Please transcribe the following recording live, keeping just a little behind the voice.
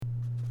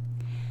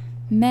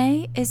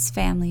May is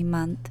Family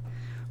Month.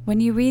 When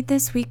you read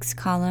this week's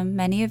column,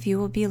 many of you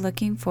will be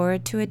looking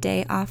forward to a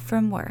day off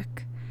from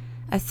work,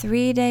 a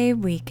 3-day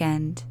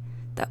weekend,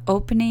 the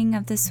opening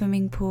of the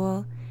swimming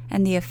pool,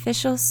 and the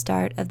official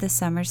start of the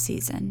summer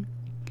season.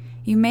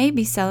 You may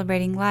be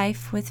celebrating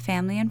life with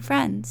family and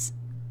friends.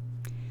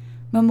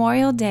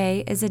 Memorial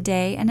Day is a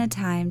day and a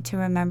time to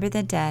remember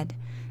the dead,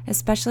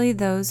 especially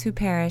those who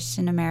perished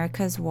in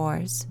America's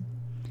wars.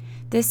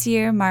 This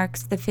year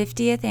marks the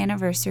 50th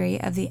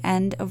anniversary of the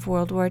end of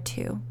World War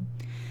II.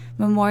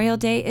 Memorial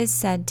Day is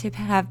said to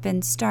have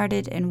been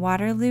started in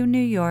Waterloo, New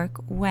York,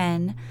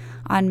 when,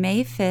 on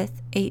May 5,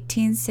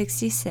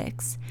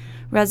 1866,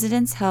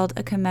 residents held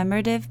a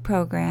commemorative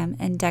program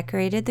and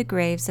decorated the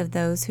graves of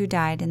those who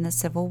died in the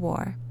Civil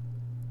War.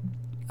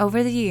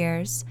 Over the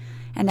years,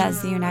 and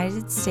as the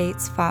United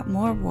States fought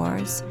more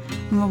wars,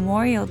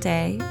 Memorial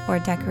Day, or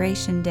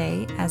Decoration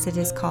Day as it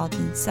is called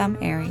in some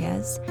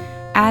areas,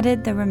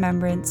 added the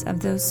remembrance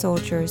of those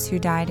soldiers who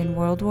died in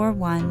World War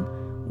I,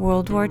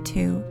 World War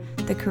II,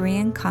 the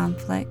Korean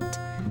conflict,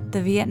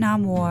 the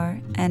Vietnam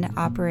War, and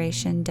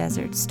Operation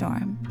Desert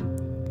Storm.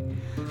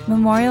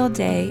 Memorial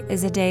Day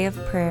is a day of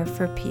prayer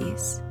for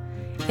peace.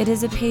 It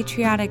is a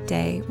patriotic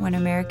day when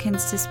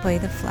Americans display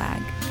the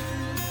flag.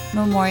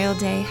 Memorial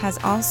Day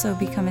has also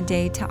become a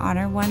day to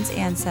honor one's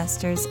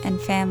ancestors and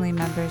family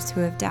members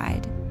who have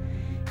died.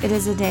 It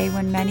is a day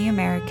when many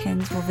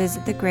Americans will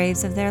visit the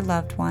graves of their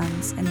loved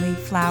ones and leave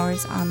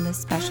flowers on this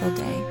special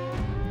day.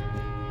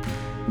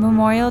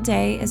 Memorial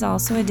Day is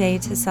also a day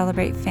to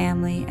celebrate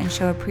family and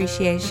show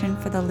appreciation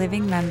for the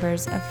living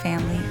members of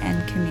family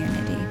and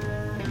community.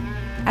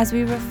 As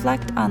we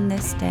reflect on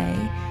this day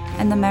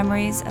and the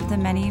memories of the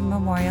many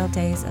Memorial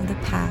Days of the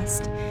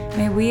past,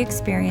 may we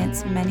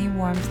experience many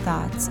warm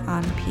thoughts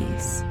on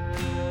peace.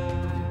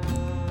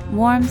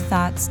 Warm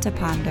thoughts to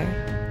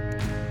ponder.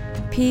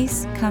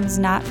 Peace comes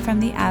not from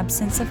the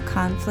absence of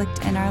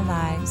conflict in our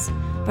lives,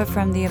 but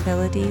from the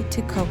ability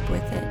to cope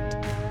with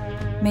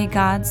it. May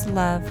God's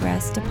love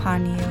rest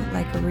upon you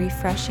like a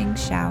refreshing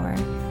shower,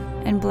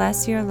 and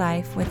bless your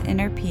life with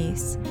inner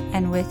peace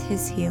and with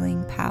His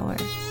healing power.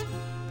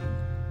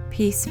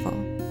 Peaceful.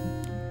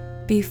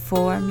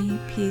 Before me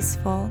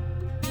peaceful,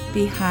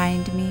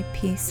 behind me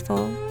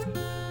peaceful,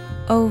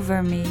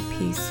 over me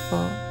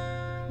peaceful,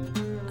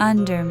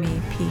 under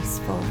me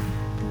peaceful,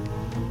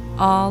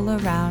 all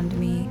around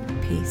me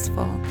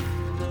peaceful.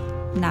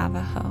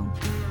 Navajo.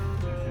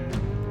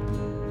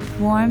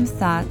 Warm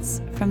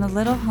Thoughts from the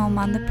Little Home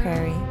on the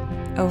Prairie,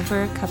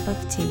 Over a Cup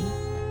of Tea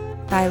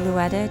by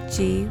Louetta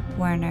G.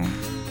 Werner.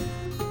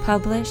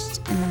 Published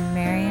in the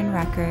Marion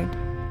Record,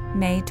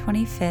 May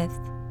 25,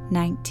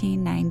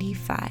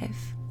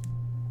 1995.